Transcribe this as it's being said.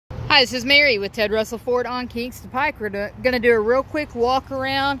Hi, this is Mary with Ted Russell Ford on Kingston Pike. We're going to do a real quick walk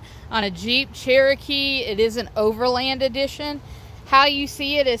around on a Jeep Cherokee. It is an Overland edition. How you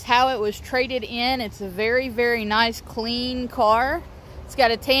see it is how it was traded in. It's a very, very nice, clean car. It's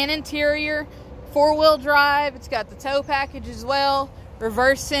got a tan interior, four-wheel drive. It's got the tow package as well,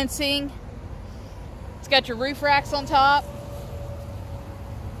 reverse sensing. It's got your roof racks on top.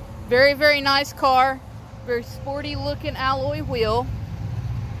 Very, very nice car. Very sporty looking alloy wheel.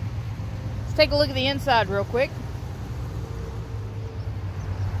 Let's take a look at the inside real quick.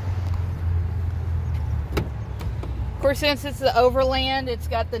 Of course, since it's the Overland, it's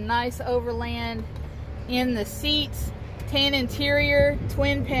got the nice Overland in the seats, tan interior,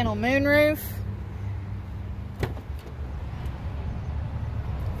 twin panel moonroof.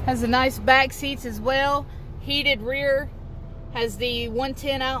 Has the nice back seats as well, heated rear, has the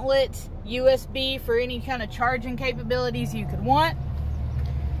 110 outlet USB for any kind of charging capabilities you could want.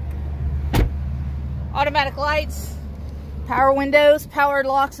 Automatic lights, power windows, power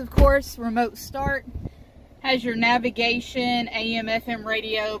locks, of course, remote start. Has your navigation, AM, FM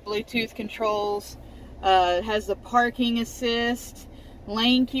radio, Bluetooth controls. Has the parking assist,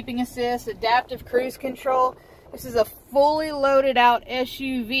 lane keeping assist, adaptive cruise control. This is a fully loaded out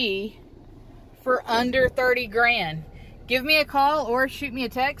SUV for under 30 grand. Give me a call or shoot me a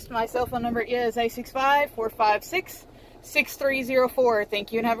text. My cell phone number is 865-456-6304.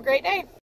 Thank you and have a great day.